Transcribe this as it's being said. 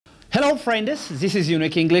Hello friends, this is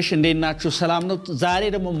Unique English and ናችሁ ሰላም ነው ዛሬ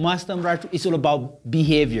ደግሞ ማስተምራችሁ is all about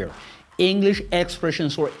behavior. English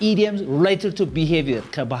expressions or idioms related to behavior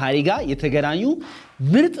ከባህሪ ጋር የተገናኙ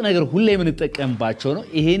ምርጥ ነገር ሁሌ የምንጠቀምባቸው ነው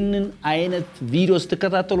ይሄንን አይነት ቪዲዮስ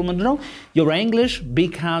ተከታተሉ ምንድነው your English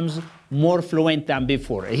becomes more fluent than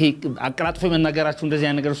before ይሄ አቀላጥፎ መናገራችሁ እንደዚህ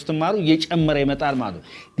አይነት ነገር ስትማሩ እየጨመረ ይመጣል ማለት ነው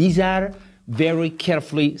these are very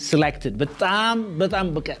carefully selected በጣም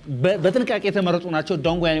በጥንቃቄ የተመረጡ ናቸው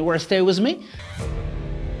don't go anywhere stay with me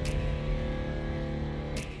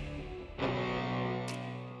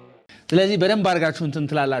ስለዚህ በደንብ አድርጋችሁ እንትን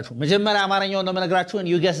ትላላችሁ መጀመሪያ አማርኛውን ነው መነግራችሁ and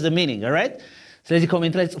you guess the meaning all right ስለዚህ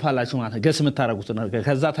ኮሜንት ላይ ጽፋላችሁ ማለት ነው ገስ የምታረጉት ነገር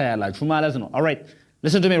ከዛ ታያላችሁ ማለት ነው all right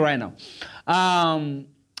listen to me right now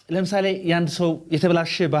ለምሳሌ ያንድ ሰው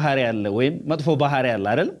የተበላሸ ባህሪ ያለ ወይም መጥፎ ባህሪ ያለ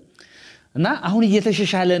አይደል እና አሁን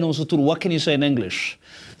እየተሻሻለ ነው ስትሉ what can you say in English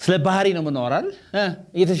ስለ ባህሪ ነው የምናወራው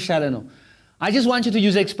እየተሻሻለ ነው I just want you to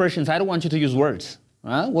use expressions I don't want you to use words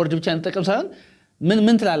word ብቻ እንጠቀም ሳይሆን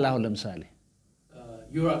ምን ትላለህ አሁን ለምሳሌ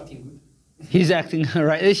you're acting good he's acting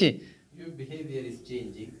right is your behavior is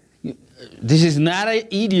changing this is not an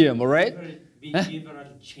idiom all right behavioral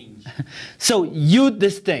change so you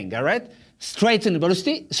this thing all right straighten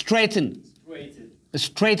velocity straighten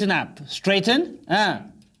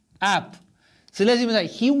up ስለዚህ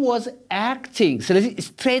he was acting ስለዚህ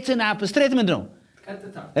straighten up straight ምንድነው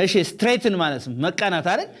እሺ straighten ማለት መቃናት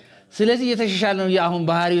አይደል ስለዚህ የተሻሻለ ነው ያሁን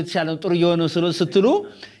ባህሪው የተሻለ ነው ጥሩ የሆነ ስትሉ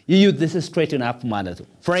you use this straighten up ማለት ነው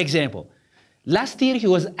for example last year he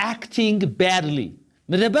was acting badly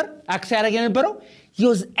ምንድነው አክት ያደረገ የነበረው he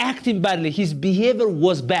was acting badly his behavior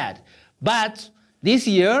was bad but this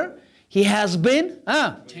year he has been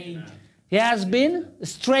he has been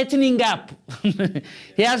straightening up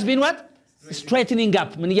he has been what straightening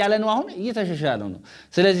up ምን ያለ ነው አሁን እየተሻሻለ ነው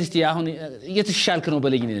ስለዚህ እስቲ አሁን እየተሻሻልክ ነው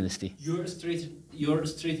በለኝ ነን እስቲ you're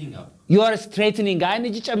straightening up you are straightening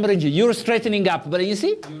አይንጂ ጨምር እንጂ you're straightening up በለኝ እስቲ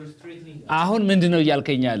አሁን ምንድነው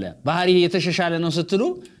ያልከኛለ ባህሪ እየተሻሻለ ነው ስትሉ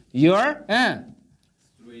you're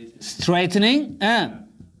straightening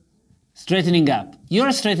up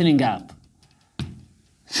you're straightening up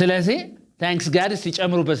ስለዚህ thanks God እስቲ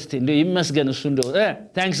ጨምሩበት እስቲ እንደው ይመስገን እሱ እንደው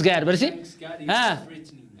thanks God በርሲ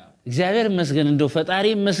እግዚአብሔር ይመስገን እንደው ፈጣሪ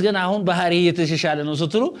ይመስገን አሁን ባህሪ እየተሻሻለ ነው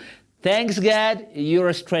ስትሉ thanks God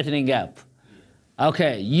you're straightening up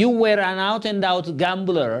okay you were an out and out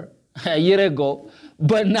gambler a year ago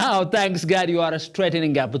but now thanks God you are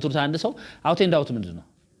straightening up ብትሉት አንድ ሰው out and out ምንድነው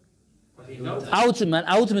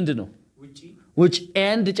out ምንድነው which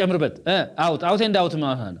and ጨምርበት out and out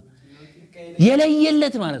ማለት ነው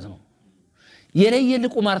የለየለት ማለት ነው የለየለ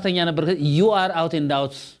ቁማርተኛ ነበር you are out and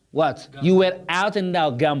out what you were out and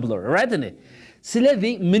out gambler right isn't it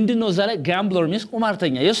ስለዚህ ምንድነው ዛሬ gambler means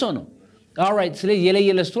ቁማርተኛ የሶ ነው all right ስለዚህ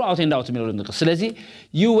የለየለ ስትሩ out and out የሚለው ነው ስለዚህ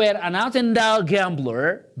you were an out and out gambler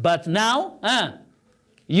but now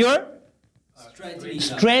you're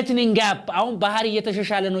straightening up አሁን ባህሪ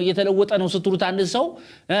እየተሻሻለ ነው እየተለወጠ ነው ስትሉት አንድ ሰው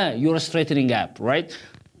you're straightening up right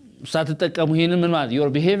ሳትጠቀሙ ይሄንን ምን ማለት your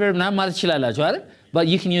behavior ምናምን ማለት ይችላልላችሁ አይደል but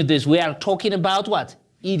you can use this we are talking about what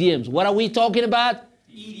idioms what are we talking about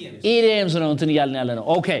idioms ነው እንትን ያልን ያለ ነው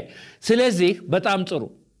okay ስለዚህ በጣም ጥሩ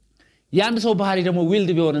ያንድ ሰው ባህሪ ደግሞ wild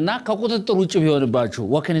ቢሆንና ከቁጥጥር ውጭ ቢሆንባችሁ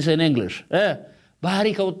what can you say in English ባህሪ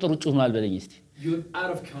ከቁጥጥር ውጭ ሆኗል በለኝ እስቲ you're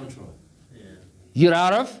out of control you're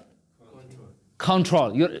out of control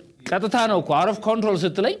you're ቀጥታ ነው እኮ out of control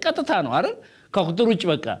ስትለኝ ቀጥታ ነው አይደል ከቁጥጥር ውጭ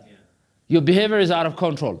በቃ your behavior is out of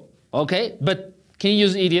control okay but can you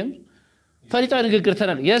use idioms ፈሪጣ ንግግር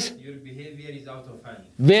ተናገር yes your behavior is out of hand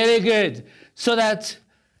very good so that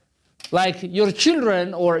like your children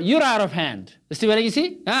or you're out of hand እስቲ በለኝ እስቲ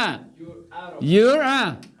you're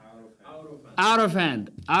out of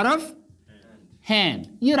hand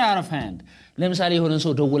you're out of hand ለምሳሌ የሆነ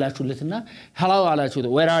ሰው ደውላችሁለትና hello አላችሁት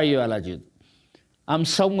where are you አላችሁት I'm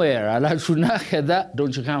somewhere አላችሁና ከዛ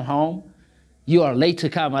don't you come home you are late to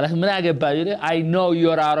come ምን አገባኝ I know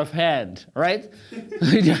you're out of hand right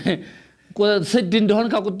ስድ እንደሆነ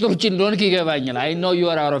ከቁጥጥር ውጭ እንደሆነ ይገባኛል I know you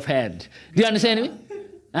are out of hand do you understand me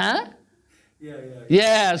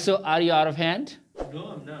yeah so are you out of hand no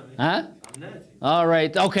I'm not I'm not all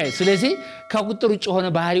right okay ስለዚህ ከቁጥጥር ውጭ ሆነ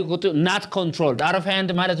ባህሪ ቁጥጥር not controlled out of hand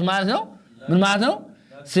ማለት ነው ምን ማለት ነው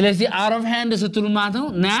ስለዚህ out of hand ስትሉ ማለት ነው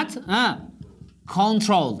not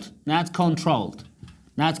controlled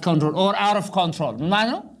or out of control ምን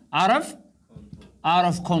ማለት ነው out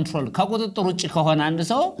of control ከቁጥጥር ውጭ ከሆነ አንድ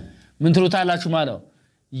ሰው ምን ትሉታላችሁ ማለት ነው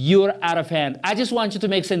you're out of hand I just want you to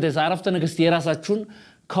make sentence አረፍተ ነገር የራሳችሁን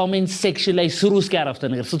comment section ላይ ስሩ እስኪ አረፍተ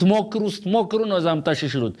ነገር ስትሞክሩ ነው ዛም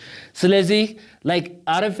ታሽሽሉት ስለዚህ like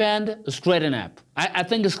out of hand straighten up I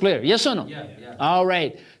think it's clear yes or no all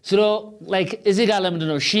right so like እዚህ ጋር ለምንድን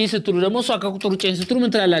ነው she ስትሉ ደግሞ እሷ ከቁጥሩ ጨኝ ስትሉ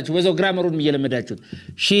ምን ትላላችሁ በዛው ግራመሩን እየለመዳችሁት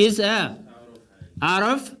she is out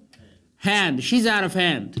of hand she's out of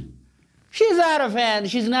hand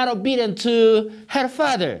she's not obedient to her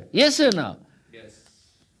father yes or no Yes.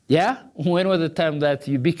 yeah when was the time that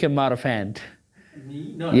you became out of hand Me?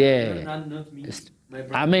 No. Yeah. Not me. My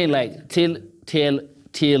brother. I mean, like till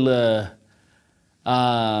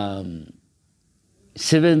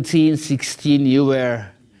 17, 16, you're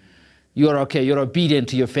okay. You're obedient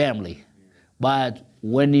to your family, but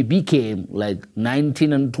when you became like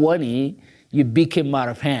 19 and 20, you became out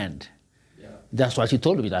of hand. Yeah. That's what you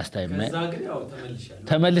told me last time, man. ከዛ ግን ያው ተመልሻለሁ።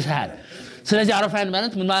 ተመልሰሃል ስለዚህ out of hand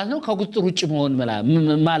ማለት ምን ማለት ነው ከቁጥጥር ውጭ መሆን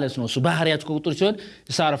ማለት ነው እሱ ባህሪያት ከቁጥጥር ሲሆን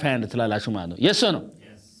out of hand ትላላችሁ ማለት ነው yes or no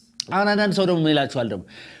አሁን አንዳንድ ሰው ደግሞ ምን ይላችኋል ደግሞ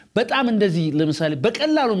በጣም እንደዚህ ለምሳሌ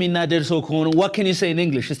በቀላሉ የሚናደድ ሰው ከሆነ what can you say in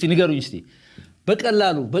English እስቲ ንገሩኝ እስቲ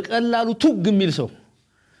በቀላሉ ቱግ የሚል ሰው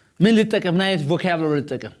ምን ልጠቀም ምን አይነት vocabulary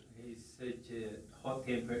ልጠቀም He's such a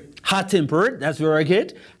hot-tempered. hot-tempered that's very good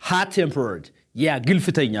hot-tempered yeah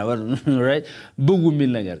ግልፍተኛ right ብው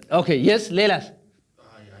የሚል ነገር okay yes ሌላስ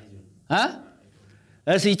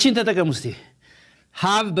እሺ እቺን ተጠቀሙ እስቲ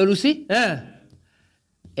have በሉሲ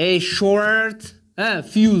a short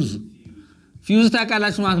fuse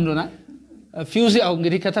ታውቃላችሁ ማለት እንደሆነ fuse ያው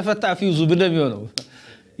እንግዲህ ከተፈታ fuse ምን እንደሚሆነው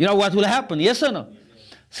you know what will happen yes or no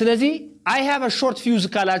ስለዚህ I have a short fuse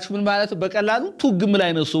ካላችሁ ምን ማለት በቀላሉ ቱግም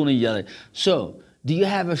ላይ ነው ሰው ነው ይያለ so do you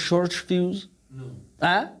have a short fuse No.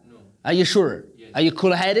 No. Are you sure Yes. are you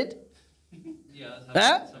cool-headed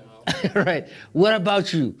Yeah. Somehow. right what about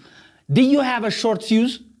you do you have a short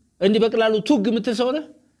fuse እንዴ በቀላሉ ቱግ የምትል ሰው ነህ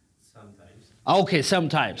Sometimes. okay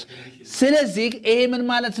sometimes ስለዚህ ይሄ ምን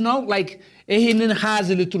ማለት ነው like ይሄንን has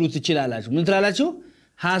ልትሉት ትችላላችሁ ምን ትላላችሁ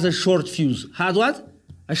has a short fuse has what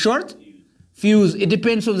a short fuse it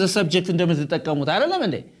depends on the subject እንደምትጠቀሙት አይደለም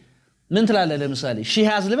እንዴ ምን ትላለህ ለምሳሌ she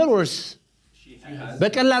has ልበል ወርስ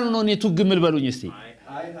በቀላሉ ነው እኔ ቱግ ምን በሉኝ እስቲ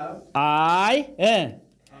I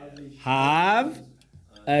have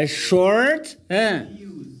a short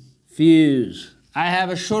fuse I have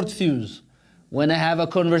a short fuse when I have a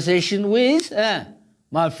conversation with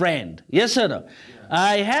my friend yes or no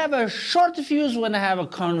I have a short fuse when I have a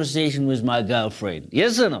conversation with my girlfriend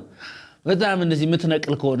yes or no በጣም እንደዚህ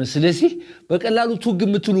ምትነቅል ከሆነ ስለዚህ በቀላሉ ቱግ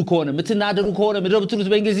ምትሉ ከሆነ ምትናደሩ ከሆነ ምድረው ብትሉት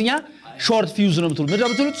በእንግሊዝኛ short fuse ነው ምትሉት ምድረው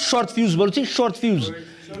ብትሉት short fuse በሉት short fuse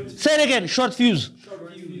say it again short fuse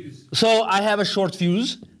so I have a short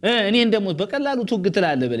fuse እኔ እንደሞ በቀላሉ ቱግ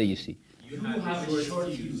ትላለ በለይ እስቲ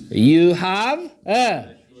you have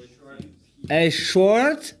a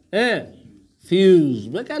short fuse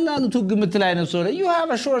በቀላሉ ቱግ ምትል አይነት ሰው you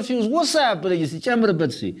have a short fuse what's up በለይ እስቲ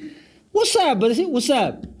ጨምርበት እስቲ what's up በለይ እስቲ what's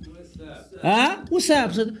up what's up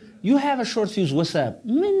so you have a short fuse what's up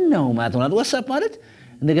ምን ነው ማለት ነው what's up ማለት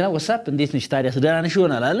እንደገና what's up እንዴት ነሽ ታዲያ ደህና ነሽ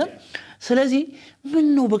ይሆናል አይደል ስለዚህ ምን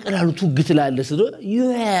ነው በቀላሉ ቱግ ትላለህ you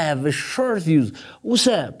have a short fuse what's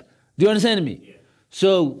up do you understand me so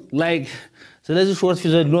like ስለዚህ short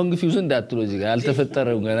fuse long fuse እንዳትሉ እዚህ ጋር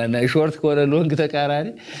አልተፈጠረም ገና እና short ከሆነ long ተቃራኒ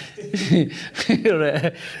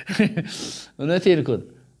እውነቴን እኮ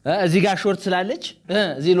እዚህ ጋር short ስላለች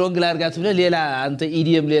እዚህ long ላርጋት ብለ ሌላ አንተ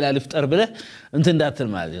idiom ሌላ ልፍጠር ብለ እንትን እንዳትል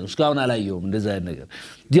ማለት ነው እስካሁን አላየውም እንደዛ አይነት ነገር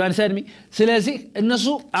do you understand me ስለዚህ እነሱ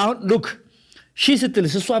አሁን look she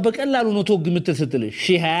ስትልስ እሷ በቀላሉ ነው ቶግ ምትል ስትልሽ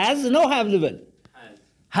she has no have ልበል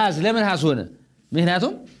has ለምን has ሆነ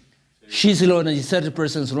ምክንያቱም she ስለሆነ third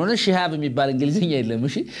person ስለሆነ she have የሚባል እንግሊዝኛ የለም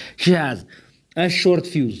እሺ she has a short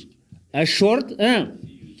fuse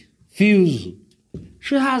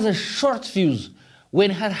she has a short fuse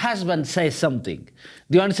when her husband says something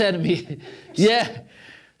do you understand me yeah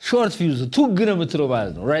short fuse ቱግ ነው ምትለው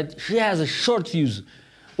ማለት ነው right she has a short fuse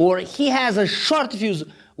or he has a short fuse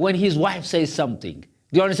when his wife says something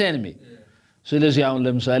do you understand me ስለዚህ አሁን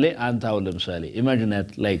ለምሳሌ አንተ አሁን ለምሳሌ imagine that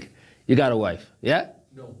like you got a wife yeah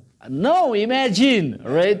no imagine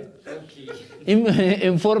right okay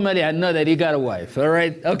informally I know that you got a wife all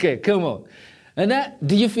right okay come on and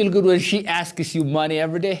do you feel good when she asks you money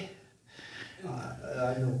every day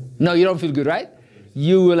I know. no you don't feel good right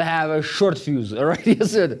you will have a short fuse all right yes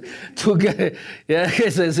sir to get yeah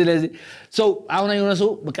so I want to know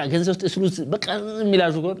በቃ ገንዘብ ተስሉት በቃ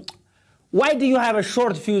የሚላችሁ ከሆነ why do you have a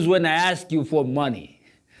short fuse when I ask you for money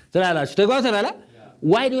ትላላችሁ ተጓተላላ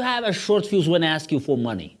why do you have a short fuse when I ask you for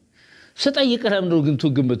money ስጠይቅህ ለምን ነው ግን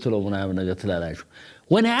ቱግ ምትለው ምናምን ነገር ትላላችሁ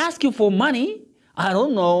when I ask you for money I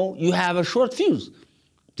don't know you have a short fuse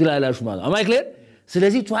ትላላችሁ ማለት am I clear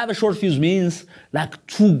ስለዚህ to have a short fuse means like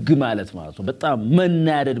ቱግ ማለት ነው በጣም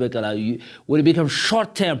መናደድ በቀላሉ when you become short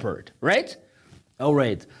tempered right all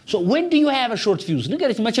right so when do you have a short fuse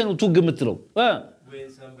ንገሪኝ መቼ ነው ቱግ የምትለው when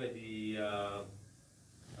somebody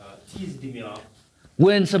teased me off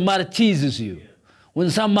when somebody teases you when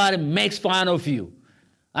somebody makes fun of you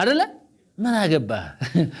አይደለ ምን አገባ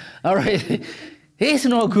all right he's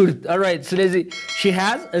no good all right ስለዚህ she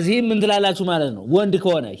has እዚህ ምን ትላላችሁ ማለት ነው ወንድ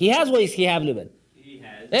ከሆነ he has ወይስ he have ልበል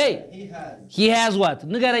hey he has what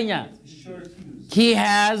ንገረኛ he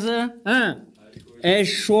has a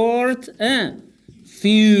short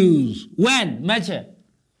fuse when መቼ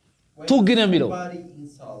ቱግ ነው የሚለው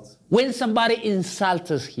when somebody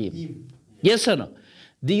insults him yes or no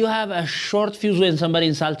do you have a short fuse when somebody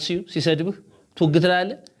insults you ሲሰድብህ ቱግ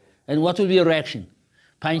ትላለህ and what will be your reaction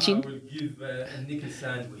punching I will give a nickel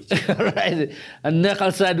sandwich right a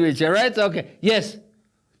knuckle sandwich all right okay yes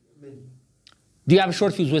do you have a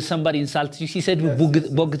short fuse when somebody insults you she said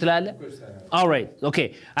bog ትላለህ all right okay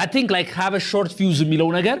I think like have a short fuse የሚለው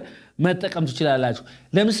ነገር መጠቀም ትችላላችሁ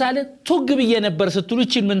ለምሳሌ ቱግ ብዬ ነበር ስትሉ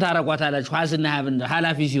እቺን ምን ታረጓታላችሁ hasና have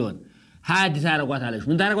ሐላፊ ሲሆን had ታረጓታላችሁ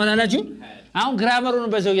ምን ታረጓታላችሁ አሁን ግራመሩን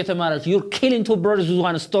በዛው እየተማራችሁ you're killing two birds with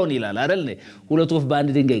one stone ይላል አይደል ሁለት ወፍ በአንድ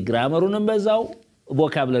ድንጋይ ግራመሩንም በዛው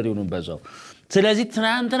ቮካብላሪውንም በዛው ስለዚህ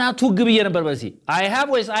ትናንትና ቱግ ብዬ ነበር በዚህ I have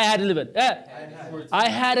ወይስ I had ልበል I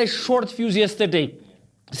had a short fuse yesterday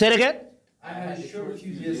say it again I had a short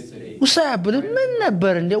fuse yesterday ውሳብ ምን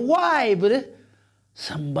ነበር እንደ why ብለህ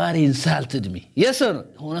somebody insulted me yes sir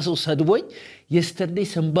ሆነ ሰው ሰድቦኝ yesterday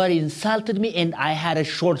somebody insulted me and I had a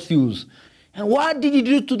short fuse and what did you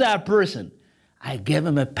do to that person I gave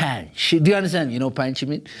him a punch do you understand you know punch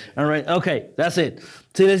mean all right okay that's it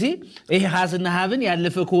ስለዚህ ይሄ hasና haveን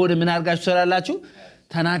ያለፈ ከሆነ ምን አርጋችሁ ሰራላችሁ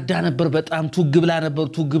ተናዳ ነበር በጣም ቱግ ብላ ነበር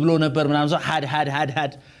ቱግ ብሎ ነበር ምናምን ሰው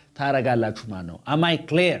had ታረጋላችሁ ማለት ነው am I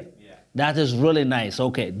clear that is really nice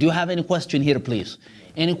okay do you have any question here please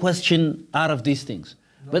any question out of these things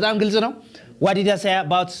በጣም ግልጽ ነው what did I say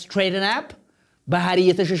about straighten up ባህሪ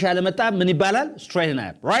የተሻሻለ መጣ ምን ይባላል straighten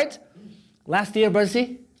up right last year Bercy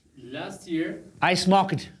last year I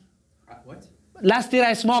smoked what last year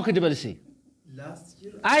I smoked Bercy last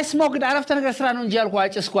year I smoked አረፍተ ነገር ስራ ነው እንጂ ያልኩ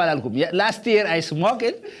አጭስኩ አላልኩም last year I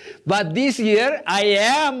smoked but this year I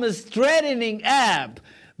am straightening up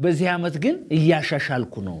በዚህ አመት ግን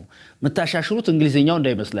እያሻሻልኩ ነው መታሻሽሉት እንግሊዘኛው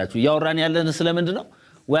እንዳይመስላችሁ ያወራን ያለን ስለምንድን ነው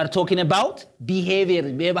we are talking about behavior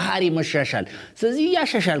በባህሪ መሻሻል ስለዚህ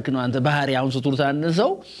እያሻሻልክ ነው አንተ ባህሪ አሁን ስትሉት አንድ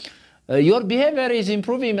ሰው your behavior is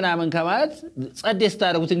improving ምናምን ከማለት ጸደስ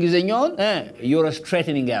ታደርጉት እንግሊዘኛውን you're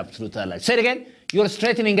straightening up ትሉታላችሁ say it again you're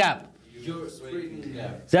straightening up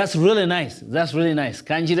that's really nice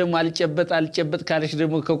ካንጂ ደግሞ አልጨበጥ ካለሽ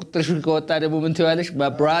ደግሞ ከቁጥርሽ ከወጣ ደግሞ ምን ትያለሽ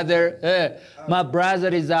my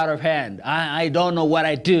brother is out of hand I don't know what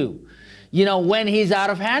I do you know when he's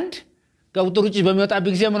out of hand ከቁጥር ውጪ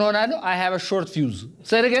በሚወጣበት ጊዜ ምን ሆናለሁ I have a short fuse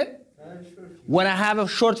say it again when I have a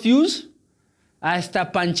short fuse I stop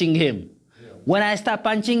punching him when I stop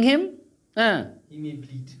punching him he may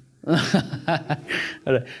bleed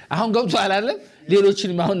አሁን ገብቷል አይደል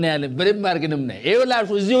ሌሎችንም አሁን ነው ያለ በደም አርገንም ነው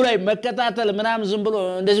ይኸውላችሁ እዚሁ ላይ መከታተል ምናምን ዝም ብሎ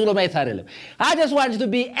እንደዚህ ብሎ ማየት አይደለም I just want you to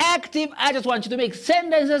be active I just want you to make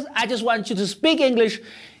sentences I just want you to speak English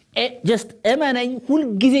just እመነኝ ሁሉ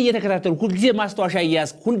ጊዜ እየተከታተሉ ሁሉ ጊዜ ማስተዋሻ ያያዝ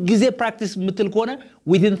ሁሉ ጊዜ practice ምትል ከሆነ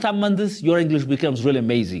within some months your English becomes really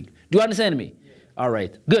amazing do you understand me all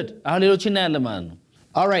right good አሁን ሌሎችን ያለ ማለት ነው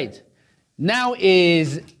all right now is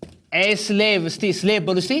a slave slave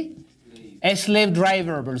በሉ እስቲ a slave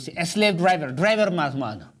driver በሉ እስቲ a slave driver ማለት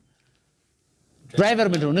ነው driver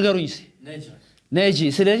ምንድን ነው ንገሩኝ እስቲ ነጂ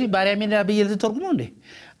ስለዚህ ባሪያ ምን ያብየል ተተርጉሞ እንዴ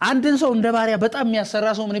አንድን ሰው እንደ ባሪያ በጣም የሚያሰራ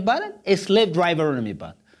ሰው ምን ይባላል a slave driver ነው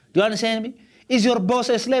የሚባል do you understand me is your boss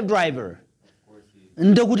a slave driver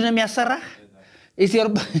እንደ ጉድ ነው የሚያሰራህ is your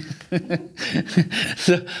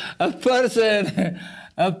so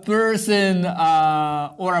a person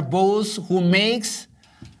or a boss who makes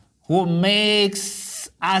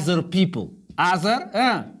other people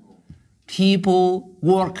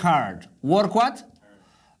work hard work what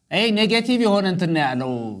አይ ኔጌቲቭ የሆነ እንትን ያለው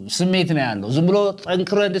ስሜት ነው ያለው ዝም ብሎ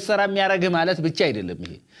ጠንክሮ እንድትሰራ የሚያረግ ማለት ብቻ አይደለም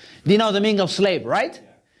ይሄ do you know the meaning of slave right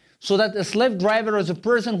so that a slave driver is a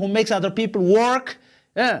person who makes other people work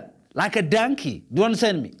like a donkey do you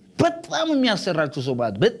understand me በጣም የሚያሰራችሁ ሰው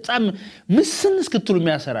ማለት በጣም ምስን እስክትሉ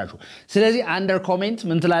የሚያሰራችሁ ስለዚህ under comment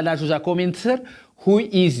ምን ትላላችሁ ዛ ኮሜንት ስር who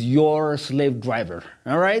is your slave driver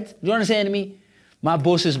all right do you understand me my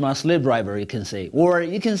boss is my slave driver you can say or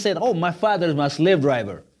you can say oh my father is my slave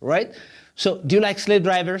driver right so do you like slave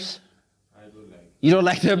drivers I don't like you don't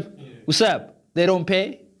like them yeah. what's up they don't pay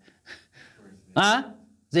huh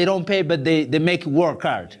They don't pay, but they make you work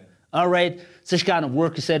hard. All right? Such kind of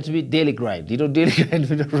work is said to be daily grind. You don't daily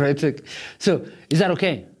grind, right? So, is that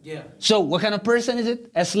okay? Yeah. So, what kind of person is it?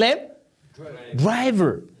 A slave?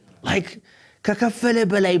 Driver. Like, ከከፈለ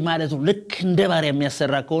በላይ ማለት ነው ልክ እንደ ባሪያ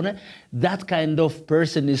የሚያሰራ ከሆነ that kind of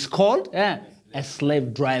person is called a slave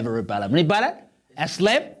driver ይባላል ምን ይባላል a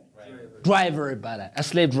slave driver ይባላል a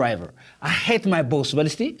slave driver I hate my boss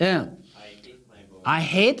በልስቲ I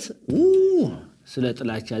hate ስለ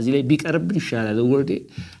ጥላቻ እዚህ ላይ ቢቀርብን ይሻላል ወርዴ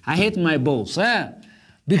I hate my boss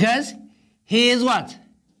because he is what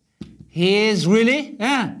he is really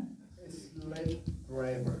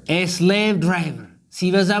a slave driver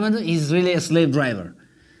ሲበዛ ምን is really a slave driver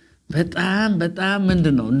በጣም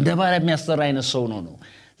ምንድነው እንደ ባሪያ የሚያሰራ አይነት ሰው ነው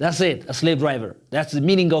that's it a slave driver that's the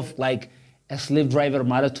meaning of like a slave driver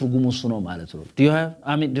ማለት ትርጉሙ እሱ ነው ማለት ነው do you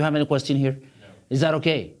have any question here no. Is that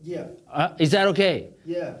okay Yeah is that okay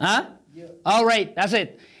Yeah Yeah all right that's it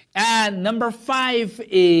and number 5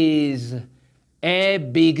 is a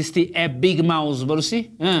big mouth but see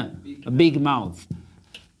a big mouth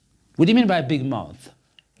what do you mean by a big mouth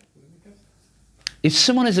If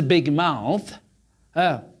someone has a big mouth,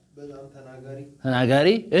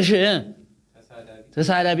 tanagari,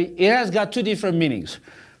 tasadabi, it has got two different meanings.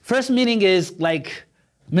 First meaning is like,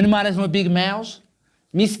 min ማለት ነው big mouth,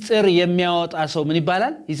 ሚስጥር የሚያወጣ ሰው ምን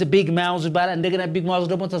ይባላል? He's a big mouth ይባላል። እንደገና big mouth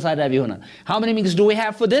ደግሞ ተሳዳቢ ይሆናል. How many meanings do we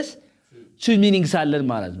have for this? Two meanings አለን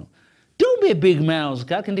ማለት ነው. Don't be a big mouth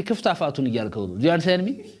ካልክ እንደ ክፍት አፋቱን እያልከው ነው. Do you understand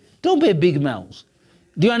me? Don't be a big mouth.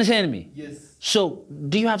 Do you understand me? Yes So,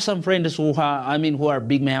 do you have some friends who are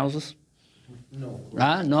big mouths? No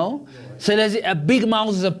No? So, a big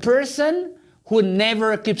mouth is a person who never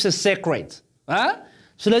keeps a secret.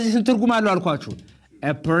 So, let's listen to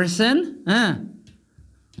a person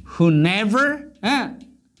who never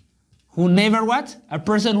what? A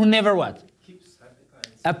person who never what?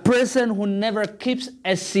 A person who never keeps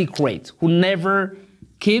a secret. Who never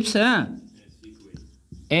keeps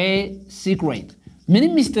a secret.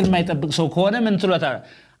 ምንም ሚስጥር የማይጠብቅ ሰው ከሆነ ምን ትሏታል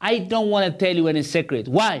I don't want to tell you any secret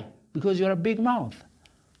why because you're a big mouth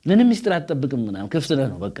ምንም ሚስጥር አትጠብቅም ምናምን ክፍት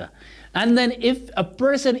ነው በቃ and then if a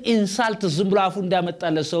person insult ዝም ብሎ አፉ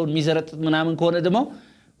እንዳመጣለ ሰው የሚዘረጥጥ ምናምን ከሆነ ደግሞ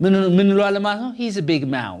ምን እንለዋለን ማለት ነው he's a big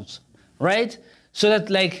mouth right so that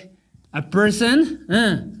like a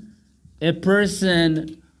person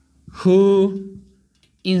who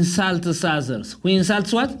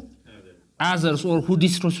insults what others or who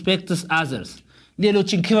disrespects others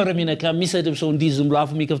ሌሎችን ክብር የሚነካ የሚሰድብ ሰው እንዲዝም ብሎ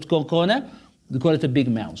አፉ የሚከፍት ከሆነ we call it a big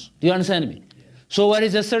mouth do you understand me so what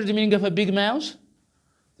is the third meaning of a big mouth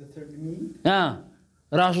The third meaning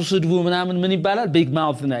ራሱ ስድቡ ምናምን ምን ይባላል big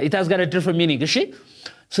mouth it has got a different meaning እሺ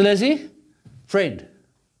ስለዚህ friend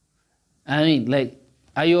I mean like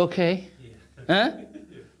are you okay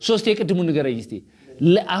ሶስት የቅድሙ ንገረኝ እስቲ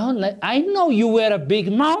አሁን I know you were a big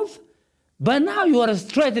mouth but now you are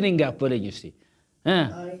straightening up በለኝ እስቲ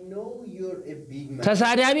I know you're a big mouth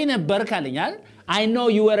ተሳዳቢ ነበር ካልኛል I know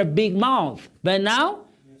you were a big mouth but now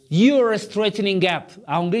you're straightening up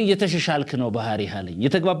አሁን ግን እየተሻሻልክ ነው ባህሪ አለኝ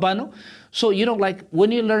እየተግባባ ነው so you know like when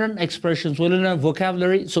you learn expressions when you learn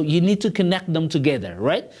vocabulary so you need to connect them together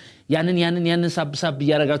right ያንን ሳብ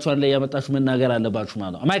ያረጋችሁ አለ ያመጣችሁ መናገር አለባችሁ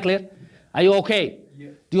ማለት ነው am I clear are you okay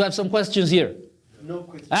Yeah. do you have some questions here No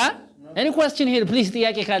questions any question here please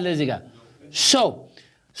ጥያቄ ካለ እዚህ ጋር so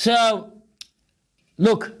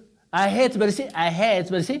look I hate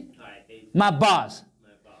my boss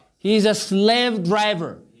he's a slave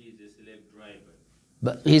driver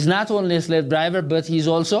but he's not only a slave driver but he's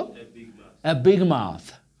also a big mouth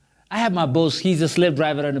I have my boss he's a slave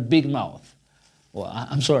driver and a big mouth well,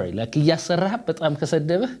 I'm sorry like እያሰራህ በጣም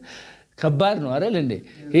ከሰደበህ ከባድ ነው አይደል እንዴ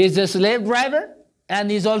he's a slave driver and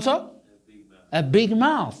he's also a big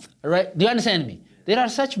mouth right do you understand me there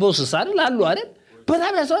are such bosses አይደል አሉ አይደል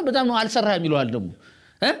በጣም ነው አልሰራህም ይሏል ደግሞ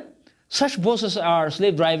such bosses are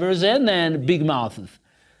slave drivers and big mouths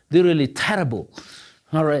they're really terrible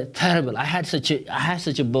all right terrible I had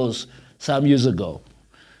such a boss some years ago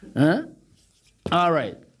all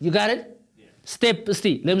right you got it step እስቲ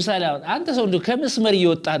ለምሳሌ አንተ ሰው እንደው ከመስመር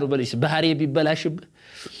እየወጣ ነው በለሽ ባህሪ ቢበላሽብ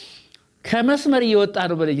ከመስመር እየወጣ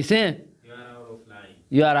ነው በለሽ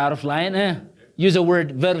you are out of line use a word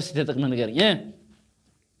verbs ተጠቅመ ንገረኝ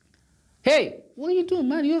hey what are you doing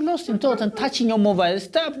man you're lost in thought and touching your mobile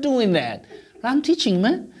stop doing that I'm teaching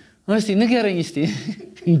man እስቲ ንገረኝ እስቲ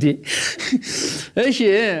እንዴ እሺ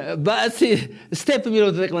ባሲ step የሚለው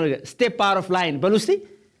ተጠቅመ ንገረኝ step out of line በሉ እስቲ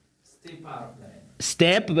step out of line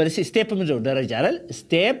step በሉ እስቲ step ምንድነው ደረጃ አይደል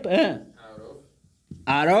step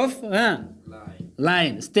out of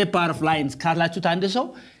line step out of lines ካላችሁት አንድ ሰው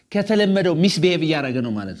ከተለመደው misbehave እያደረገ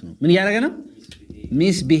ነው ማለት ነው ምን እያደረገ ነው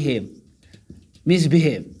misbehave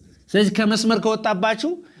ስለዚህ ከመስመር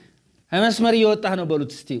ከወጣባችሁ መስመር እየወጣህ ነው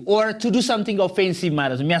በሉት እስቲ or to do something offensive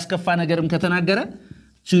ማለት ነው የሚያስከፋ ነገርም ከተናገረ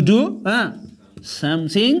to do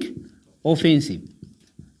something offensive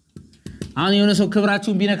አሁን የሆነ ሰው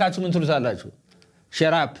ክብራችሁን ቢነካችሁ ምን ትሉታላችሁ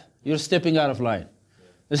shut up you're stepping out of line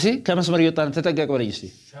እሺ ከመስመር እየወጣህ ነው ተጠንቀቅ በለኝ እስቲ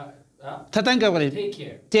ተጠንቀቅ በለኝ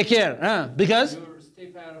take care because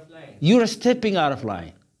you're stepping out of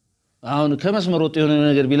line አሁን ከመስመር ወጥ የሆነ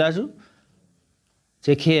ነገር ቢላችሁ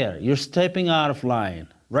take care you're stepping out of line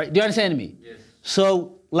right do you understand me yes so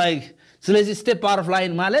like ስለዚህ step out of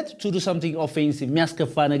line ማለት to do something offensive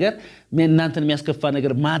የሚያስከፋ ነገር እናንተን የሚያስከፋ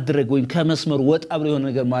ነገር ማድረግ ወይም ከመስመር ወጣ ብሎ የሆነ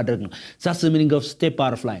ነገር ማድረግ ነው that's the meaning of step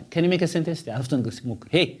out of line can you make a sentence አፍተን ነገር ሲሞክር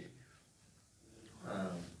hey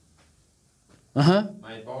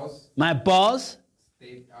my boss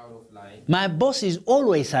stepped out of line my boss is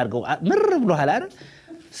always አርገው ምር ብሎሃል አይደል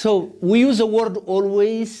So we use the word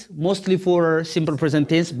always mostly for simple present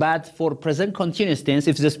tense, but for present continuous tense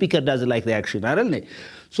if the speaker doesn't like the action.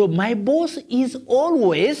 So my boss is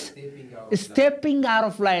always stepping out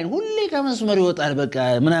of line. ሁሌ ከመስመር ይወጣል በቃ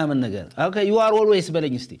ምናምን ነገር. Okay, you are always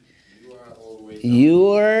በለኝ እስቲ. You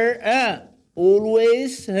are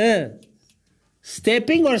always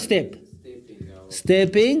stepping or step?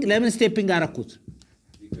 Stepping. ለምን stepping አረኩት?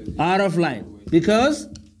 Out of line. Because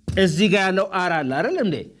እዚህ ጋር ያለው አር አለ አይደል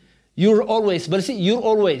እንዴ you're always but see you're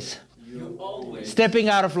always stepping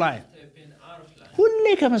out of line ሁሌ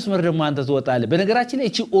ከመስመር ደግሞ አንተ ትወጣለህ በነገራችን ላይ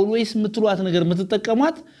እቺ always የምትሏት ነገር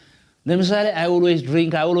የምትጠቀሟት ለምሳሌ I always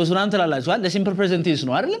drink I always run ትላላችሁ አይደል ለሲምፕል ፕሬዘንት ቴንስ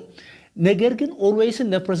ነው አይደል ነገር ግን alwaysን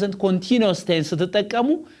ለፕሬዘንት ኮንቲኒዩስ ቴንስ ስትጠቀሙ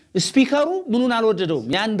ስፒከሩ ምኑን አልወደደውም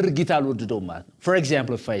ያን ድርጊት አልወደደውም ማለት ነው for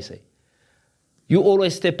example if I say you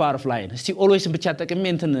always step out of line እስቲ alwaysን ብቻ ተጠቅሜ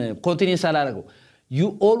እንትን ኮንቲኒዩስ አላደረገው You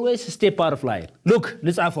always step out of line. Look,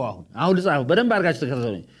 ልጻፈው አሁን ልጻፈው በደንብ አድርጋችሁ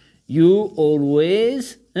ተከታተሉኝ. You always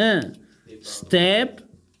step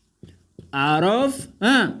out of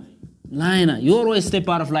line. You always step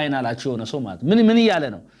out of line አላችሁ የሆነ ሰው ማለት ምን እያለ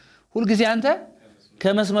ነው? ሁሉ ጊዜ አንተ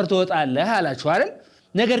ከመስመር ትወጣለህ አላችሁ አይደል?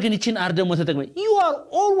 ነገር ግን እቺን አር ደግሞ ተጠቅመ You are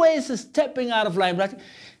always stepping out of line ብላችሁ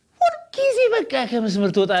ሁሉ ጊዜ በቃ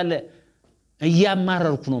ከመስመር ትወጣለህ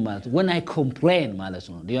እያማረርኩ ነው ማለት when I complain ማለት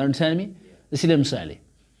ነው. Do you understand me? እስቲ ለምሳሌ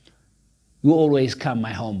you always come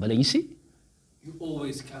my home በለኝ እስቲ you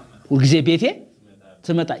always come ሁልጊዜ ቤቴ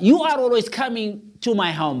ትመጣ you are always coming to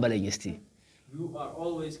my home በለኝ እስቲ you are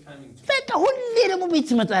always coming to በቃ ሁሌ ደግሞ ቤት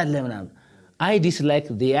ትመጣለህ ምናምን I dislike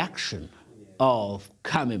the action of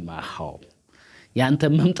coming my home ያንተ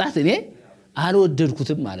መምጣት እኔ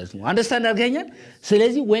አልወደድኩትም ማለት ነው አንደርስታንድ አድርገኛል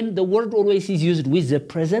ስለዚህ when the word always is used with the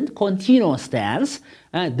present continuous tense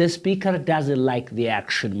the speaker doesn't like the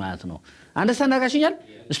action ማለት ነው አንደርስታንድ አድርጋችኛል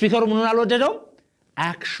ስፒከሩ ምኑን አልወደደውም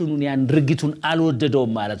አክሽኑን ያን ድርጊቱን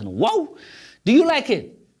አልወደደውም ማለት ነው ዋው do you like it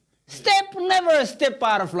never step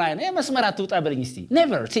out of line መስመር አትውጣ በልኝ እስቲ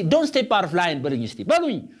never see don't step out of line በልኝ እስቲ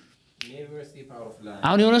በሉኝ never step out of line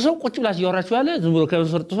አሁን የሆነ ሰው ቁጭ ብላችሁ ያወራችሁ ያለ ዝም ብሎ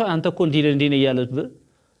ከመስመር ጥፎ አንተ እኮ እንዲህ ነው ያለው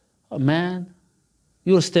man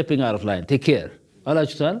you're stepping out of line take care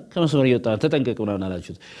አላችሁታል ከመስመር እየወጣ ተጠንቀቅ ምናምን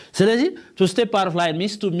አላችሁት ስለዚህ to step out of line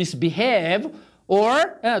means to misbehave or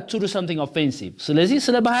to do something offensive ስለዚህ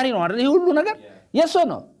ስለ ባህሪ ነው አይደል ይሄ ሁሉ ነገር yes or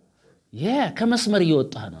no yeah ከመስመር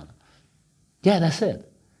እየወጣ ነው yeah that's it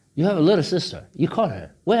you have a little sister you call her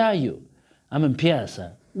where are you I'm in Piazza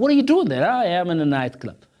what are you doing there I am in a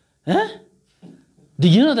nightclub huh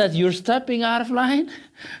did you know that you're stepping out of line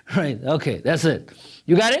right okay that's it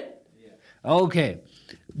you got it okay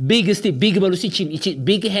big እስቲ big በሉሲ እቺ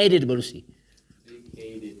big headed በሉሲ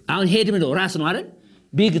አሁን ሄድ ምን ነው ራስ ነው አይደል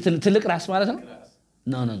big ትልቅ ራስ ማለት ነው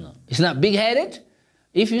no it's not big headed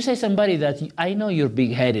if you say somebody that I know you're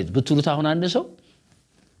big headed ብትሉት አሁን አንድ ሰው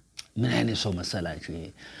ምን አይነት ሰው መሰላችሁ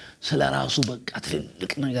ስለራሱ በቃ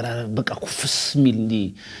ትልቅ ነገር በቃ ኩፍስ ሚል እንዲ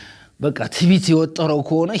በቃ ትቢት ይወጣው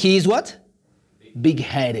ከሆነ he is what big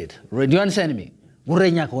headed do you understand me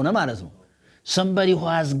ጉረኛ ከሆነ ማለት ነው somebody who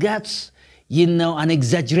has guts an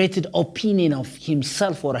exaggerated opinion of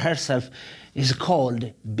himself or herself is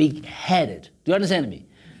called big-headed. Do you understand me?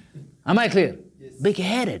 Am I clear? Yes.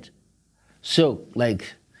 Big-headed. So,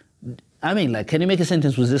 can you make a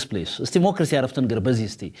sentence with this, please? Democracy out of Tangar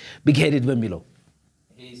Bazisti. Big-headed በሚለው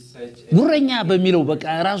ጉረኛ በሚለው በቃ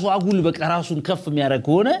ራሱ አጉል በቃ ራሱን ከፍ የሚያደርግ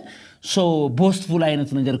ከሆነ so boastful አይነት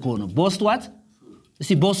ነገር ከሆነ boast what?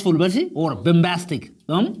 እስቲ boastful በሲ or bombastic.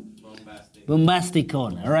 Bombastic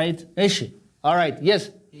ከሆነ right? እሺ all right yes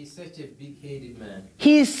he's such a big-headed man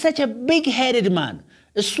he is such a big-headed man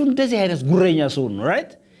እሱ እንደዚህ አይነት ጉረኛ ሰው ነው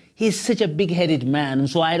right he is such a big-headed man and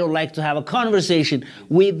so I don't like to have a conversation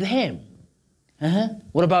with him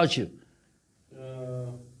what about you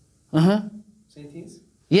Sentence?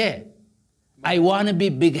 Yeah. I want to be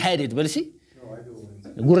big-headed. But see? No, I don't want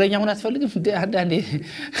to. ጉረኛ ሆነ አትፈልግም? አንዳንዴ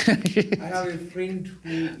I have a friend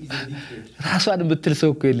who is addicted. ራሷን የምትል ሰው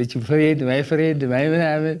እኮ የለችም። ፍሬንድ ማይ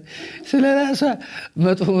ምናምን ስለ ራሷ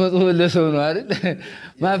መጥፎ ለሰው ነው አይደል?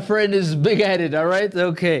 My friend is big-headed, all right?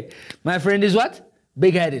 Okay. My friend is what?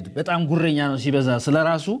 Big-headed. በጣም ጉረኛ ነው ሲበዛ ስለ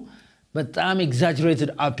ራሱ በጣም exaggerated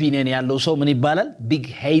opinion ያለው ሰው ምን ይባላል?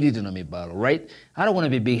 Big-headed ነው የሚባለው, right? I don't want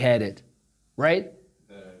to be big-headed, right?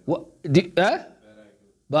 What?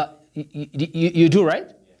 But you do, right?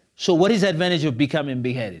 Yeah. So what is the advantage of becoming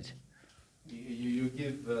big-headed? You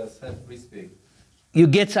give self-respect. You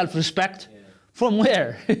get self-respect? Yeah. From where?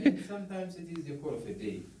 And sometimes it is the call of a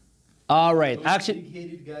day. All right. Those Actually,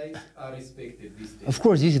 big-headed guys are respected these days. of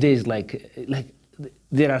course, these days, like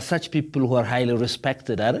there are such people who are highly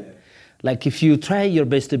respected, right? Yeah. Like if you try your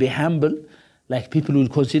best to be humble, like people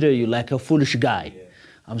will consider you like a foolish guy.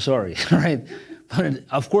 Yeah. I'm sorry, right? But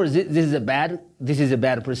of course, this is a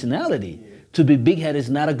bad personality. Yeah. To be big-headed is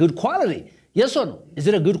not a good quality. Yes or no? Is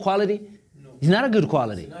it a good quality? No. It's not a good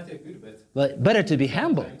quality. It's not a good, But better to be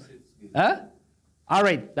humble. sometimes it's good. Huh? All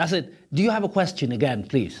right, that's it. Do you have a question again,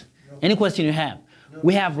 please? No. Any question you have? No.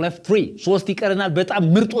 We have left 3. ሶስት ይቀረናል በጣም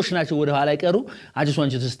ምርጦች ናቸው ወደ ኋላ ይቀሩ. I just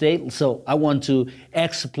want you to stay. So I want to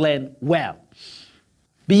explain well.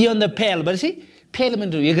 Beyond the pale. But see, pale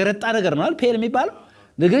ምንድነው? የገረጣ ነገር ነው አይደል? pale የሚባለው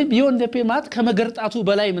ነገር beyond the pale ማለት ከመገርጣቱ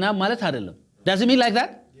በላይ ምናምን ማለት አይደለም. Does it mean like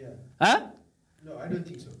that? Yeah. Huh? No, I don't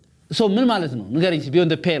think so. So ምን ማለት ነው? ንገረኝ beyond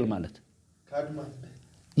the pale ማለት. Kadma.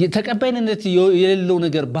 የተቀባይነት የሌለው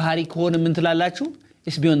ነገር ባህሪ ከሆነ ምን ትላላችሁ?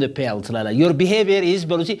 It's beyond the pale ትላላችሁ. Your behavior is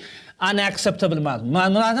በሉሲ unacceptable ማለት ነው.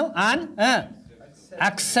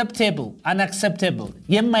 unacceptable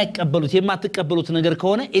የማይቀበሉት የማትቀበሉት ነገር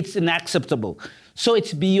ከሆነ it's unacceptable. So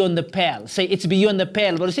it's beyond the pale. Say it's beyond the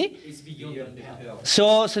pale በሉሲ It's beyond the pale. So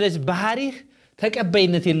ስለዚህ ባህሪህ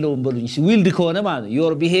ተቀባይነት የለውም በሉኝ. ዊልድ ከሆነ ማለት ነው.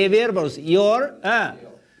 Your behavior በሉሲ your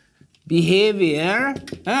behavior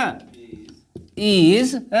is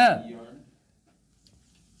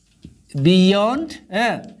beyond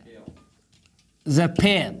the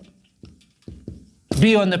pale.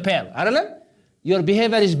 Beyond the pale. አይደለም? Your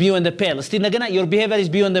behavior is beyond the pale. እስቲ እንደገና your behavior is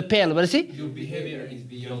beyond the pale በርሲ Your behavior is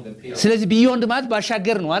beyond the pale. ስለዚህ beyond ማለት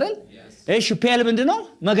ባሻገር ነው አይደል? Yes. እሺ pale ምንድነው?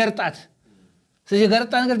 መገርጣት። ስለዚህ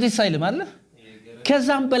ገርጣ ነገር ደስ አይልም አይደል?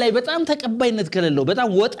 ከዛም በላይ በጣም ተቀባይነት ከሌለው በጣም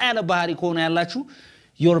ወጣ ያለ ባህሪ ከሆነ ያላችሁ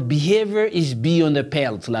your behavior is beyond the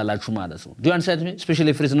pale ትላላችሁ ማለት ነው. Do you understand me?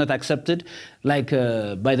 Especially if it is not accepted like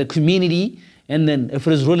by the community and then if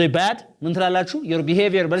it is really bad ምን ትላላችሁ? Your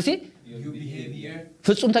behavior በርሲ Your behavior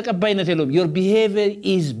ፍጹም ተቀባይነት የለውም. Your behavior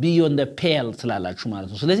is beyond the pale ትላላችሁ ማለት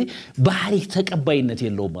ነው. ስለዚህ ባህሪ ተቀባይነት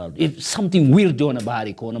የለውም ማለት ነው. If something weird የሆነ ባህሪ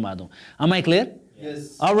ከሆነ ማለት ነው. Am I clear? Yes.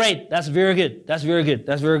 All right, that's very good. That's very good.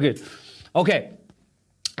 That's very good. Okay.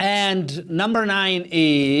 And number 9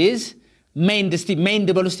 is mend. Mend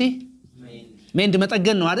በሉ እስቲ. Mend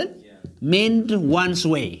መጠገን ነው አይደል? Mend one's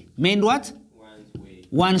way. Mend what?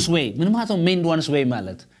 One's way. ምን ማለት ነው mend one's way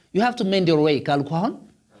ማለት? You have to mend your way ካልኩ አሁን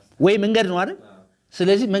ወይ መንገድ ነው አይደል?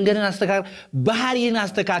 ስለዚህ መንገድን አስተካክል ባህሪን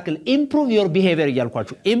አስተካክል improve your behavior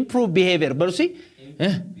እያልኳችሁ improve behavior በሉ እስቲ.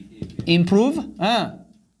 Improve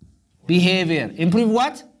behavior. Improve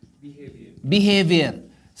what? Behavior.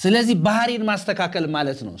 ስለዚህ ባህሪን ማስተካከል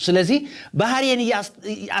ማለት ነው. ስለዚህ ባህሪን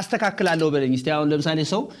ያስተካክላለሁ በለኝ እስቲ አሁን ለምሳሌ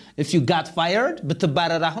ሰው if you got fired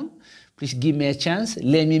ብትባረር አሁን please give me a chance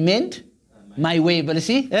let me mend my way በልሲ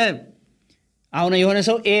አሁን የሆነ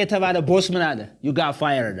ሰው የተባለ ቦስ ምን አለ you got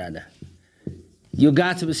fired አለ you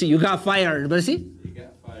got fired በልሲ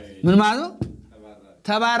ምን ማለት ነው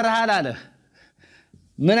ተባረሃል አለ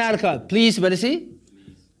ምን አልካ please በልሲ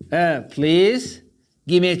please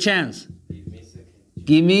give me a chance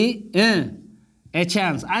give me a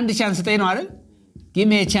chance አንድ ቻንስ ጠይ ነው አይደል give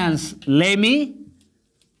me a chance let me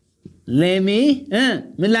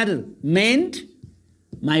ምን ላድርግ mend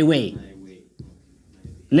my way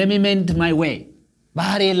let me mend my way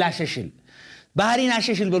ባህሪን ላሸሽል ባህሪን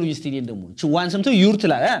አሸሽል በሉኝ እስቲ እኔን ደግሞ ችዋን ሰምቶ ዩር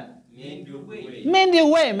ትላል mend your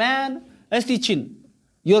way man እስቲ ቺን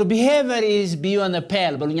your behavior is beyond the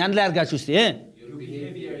pale በሉኝ አንድ ላይ አድርጋችሁ እስቲ Your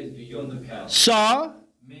behavior is beyond the pale.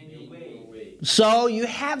 So you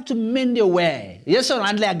have to mend your way. Yes or no?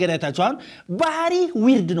 አንድ ላይ አገናኝታችሁ አሁን ባህሪ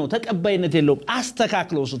ዊርድ ነው ተቀባይነት የለውም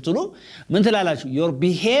አስተካክለው ስትሉ ምን ትላላችሁ your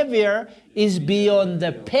behavior is beyond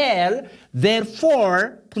the pale therefore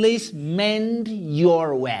please mend your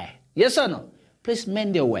way. Yes or no? Please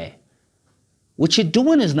mend your way. What you're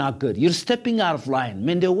doing is not good. You're stepping out of line.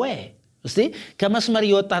 Mend your way. እስቲ ከመስመር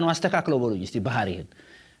እየወጣ ነው አስተካክለው በሉኝ እስቲ ባህሪህን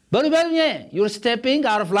በሉኝ you're stepping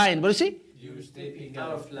out of line በሉ እስቲ You're stepping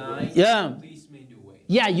out of line. Yeah. Please mend your way.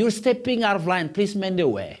 yeah, you're stepping out of line, please mend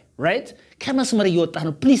your way, right? ከመስመር እየወጣ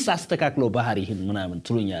ነው ፕሊስ አስተካክለው ባህሪህን ምናምን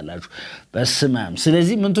ትሉኛላችሁ በስማም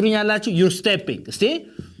ስለዚህ ምን ትሉኛላችሁ you're stepping እስቲ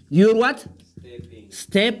you're what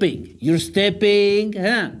stepping you're stepping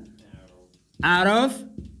out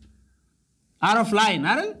of line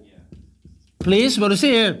አይደል please በሉ እስቲ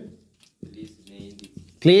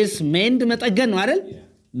please mend መጠገን ነው አይደል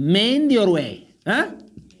mend your way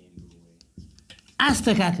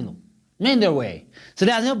አስተካክለው mend your way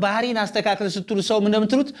ስለዚህ ባህሪን አስተካክለ ስትሉ ሰው ምን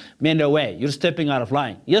እንደምትሉት mend your way you're stepping out of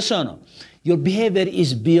line yes or no your behavior is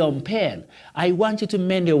beyond pale I want you to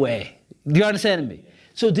mend your way do you understand me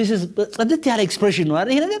so this is ጽድት ያለ expression ነው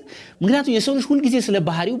አይደል ይሄ ነገር ምክንያቱም የሰው ልጅ ሁሉ ጊዜ ስለ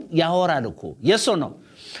ባህሪው ያወራል እኮ yes or no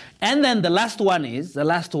and then the last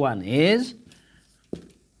one is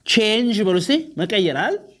change በሉ እስቲ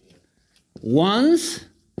መቀየራል once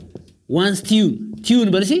tune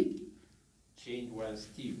በሉ እስቲ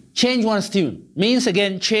change one's tune means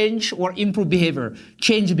again change or improve behavior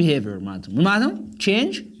change behavior ማለት ነው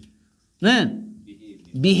change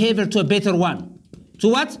behavior to a better one to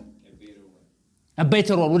what a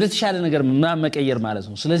better one ወደ ተሻለ ነገር መቀየር ማለት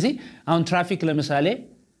ነው ስለዚህ አሁን ትራፊክ ለምሳሌ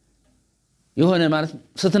የሆነ ማለት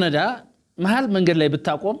ስትነዳ መሃል መንገድ ላይ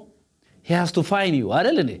ብታቆም he has to fine you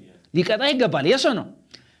አይደል እንዴ ሊቀጣ ይገባል yes or no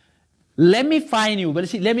let me fine you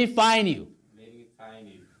let me fine you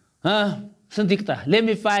ስንት ይቅጣ let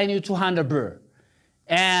me fine you 200 birr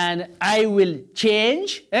and I will change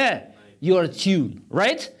your tune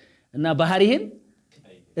right እና ባህሪህን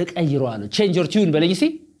እቀይረዋለሁ change your tune በለኝ እስቲ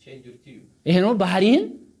ይሄ ነው ባህሪህን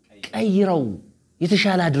ቀይረው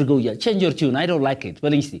የተሻለ አድርገው ያ change your tune I don't like it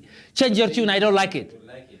በለኝ እስቲ change your tune I don't like it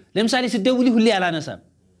ለምሳሌ ስትደውሊ ሁሌ አላነሳም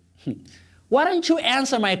why don't you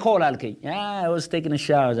answer my call alkay I was taking a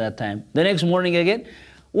shower that time the next morning again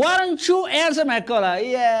why don't you answer my call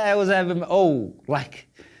yeah I was having like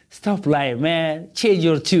stop lying man change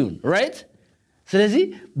your tune right ስለዚህ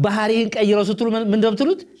ባህሪህን ቀይረው ስትሉ ምን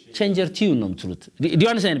እንደምትሉት change your tune ነው የምትሉት do you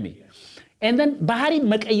understand me and then ባህሪ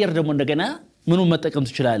መቀየር ደግሞ እንደገና ምኑን መጠቀም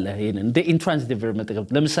ትችላለህ ይሄን the intransitive verb መጠቀም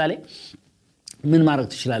ለምሳሌ ምን ማድረግ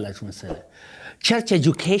ትችላላችሁ መሰለ church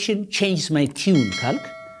education changes my tune ካልክ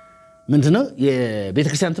ምንድነው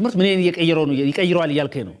የቤተክርስቲያን ትምህርት ምን እየቀየረው ነው ይቀይረዋል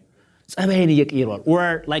እያልከኝ ነው ጸባይን እየቀየረዋል or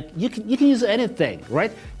like you can use anything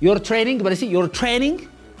right your training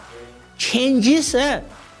changes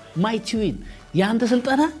my tune ያንተ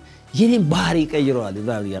ስልጠና የኔን ባህሪ ይቀይረዋል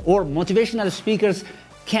or motivational speakers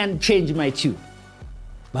can change my tune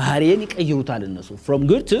ባህሪን ይቀይሩታል እነሱ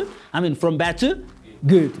from bad to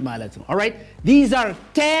good ማለት ነው all right these are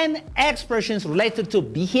 10 expressions related to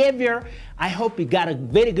behavior I hope you got a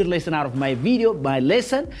very good lesson out of my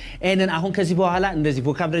lesson and then አሁን ከዚህ በኋላ እንደዚህ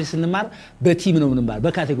vocabulary ስንማር በቲም ነው ምንማር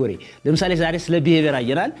በካቴጎሪ ለምሳሌ ዛሬ ስለ behavior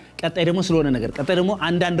አየናል ቀጣይ ደግሞ ስለሆነ ነገር ቀጣይ ደግሞ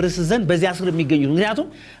አንዳንድ ርዕስ ዘንድ በዚህ አስር የሚገኙ ምክንያቱም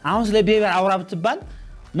አሁን ስለ behavior አውራ ብትባል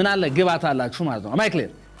ምን አለ ግባት አላችሁ ማለት ነው am I clear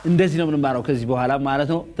እንደዚህ ነው ምንማረው ከዚህ በኋላ ማለት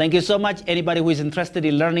ነው thank you so much anybody who is interested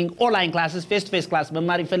in learning online classes face to face class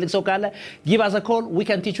መማር ይፈልግ ሰው ካለ give us a call we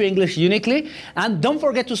can teach you English uniquely and don't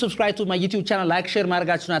forget to subscribe to my YouTube channel like share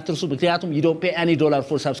ማድረጋችሁን አትርሱ ምክንያቱም you don't pay any dollar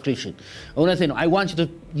for subscription honestly no I want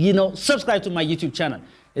you to subscribe to my YouTube channel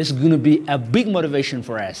it's going to be a big motivation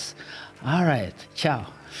for us all right ciao